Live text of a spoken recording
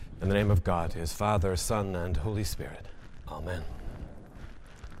In the name of God, His Father, Son, and Holy Spirit. Amen.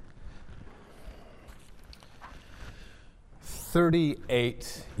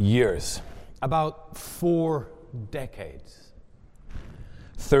 38 years, about 4 decades.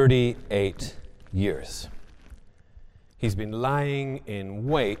 38 years. He's been lying in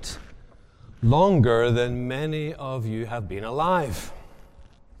wait longer than many of you have been alive.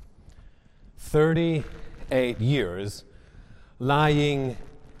 38 years lying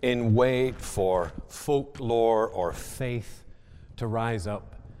in wait for folklore or faith to rise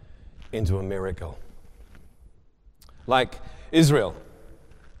up into a miracle. Like Israel,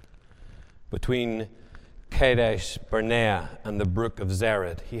 between Kadesh Barnea and the brook of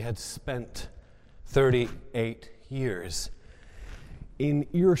Zered, he had spent 38 years in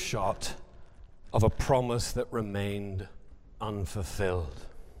earshot of a promise that remained unfulfilled.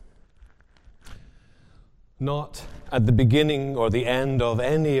 Not at the beginning or the end of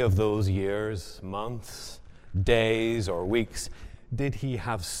any of those years, months, days, or weeks, did he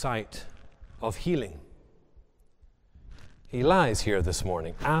have sight of healing. He lies here this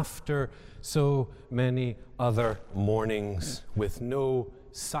morning after so many other mornings with no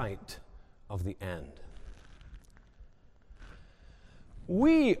sight of the end.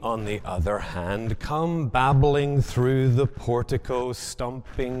 We, on the other hand, come babbling through the portico,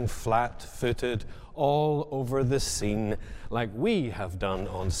 stumping flat-footed all over the scene like we have done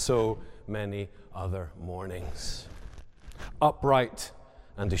on so many other mornings. Upright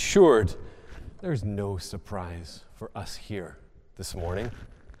and assured, there's no surprise for us here this morning.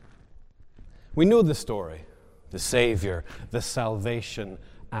 We know the story, the Savior, the salvation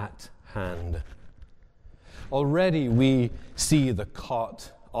at hand. Already we see the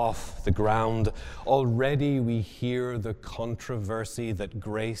cot off the ground. Already we hear the controversy that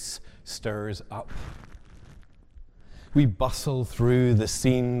grace stirs up. We bustle through the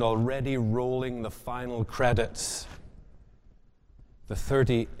scene, already rolling the final credits. The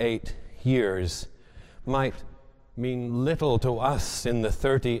 38 years might mean little to us in the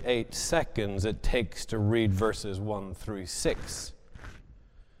 38 seconds it takes to read verses 1 through 6.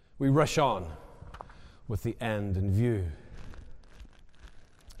 We rush on with the end in view.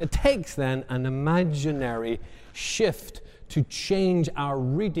 It takes then an imaginary shift to change our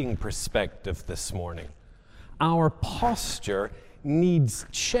reading perspective this morning. Our posture needs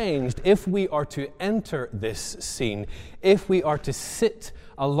changed if we are to enter this scene, if we are to sit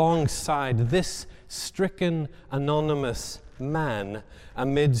alongside this stricken, anonymous man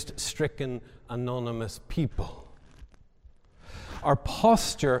amidst stricken, anonymous people. Our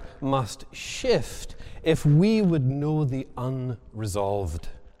posture must shift if we would know the unresolved,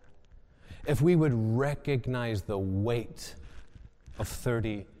 if we would recognize the weight of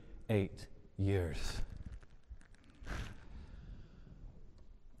 38 years.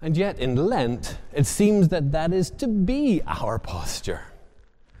 And yet in Lent, it seems that is to be our posture.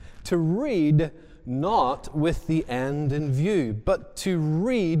 To read not with the end in view, but to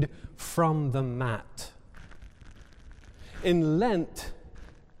read from the mat. In Lent,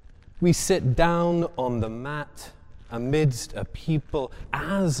 we sit down on the mat amidst a people,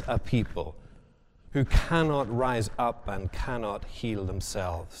 as a people, who cannot rise up and cannot heal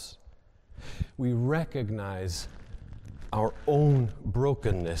themselves. We recognize our own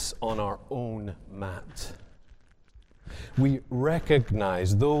brokenness on our own mat. We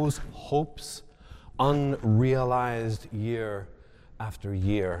recognize those hopes unrealized year after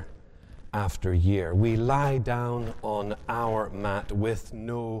year after year. We lie down on our mat with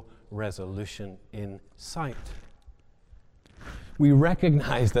no resolution in sight. We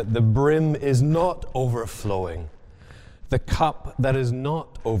recognize that the brim is not overflowing, the cup that is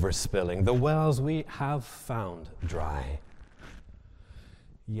not overspilling, the wells we have found dry.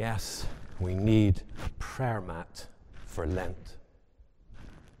 Yes, we need a prayer mat for Lent.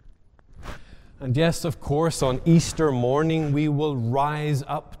 And yes, of course, on Easter morning we will rise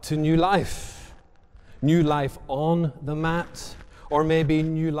up to new life. New life on the mat, or maybe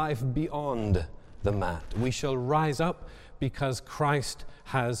new life beyond the mat. We shall rise up because Christ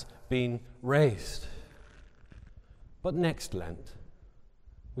has been raised. But next Lent,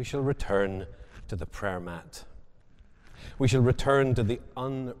 we shall return to the prayer mat. We shall return to the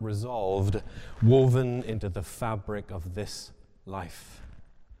unresolved woven into the fabric of this life.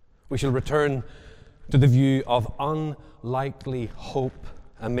 We shall return to the view of unlikely hope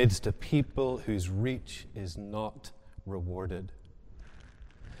amidst a people whose reach is not rewarded.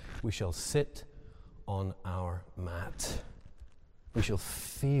 We shall sit on our mat. We shall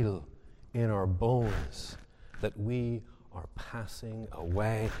feel in our bones that we are passing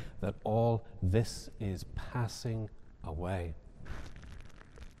away, that all this is passing away.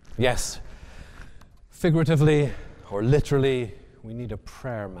 Yes, figuratively or literally, we need a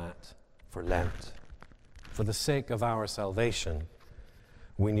prayer mat for Lent. For the sake of our salvation,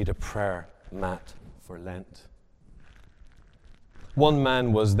 we need a prayer mat for Lent. One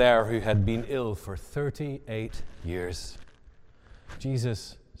man was there who had been ill for 38 years.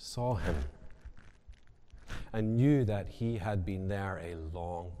 Jesus saw him and knew that he had been there a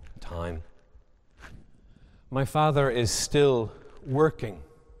long time. My Father is still working,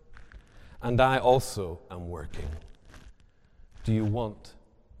 and I also am working. Do you want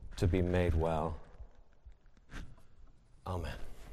to be made well? Amen.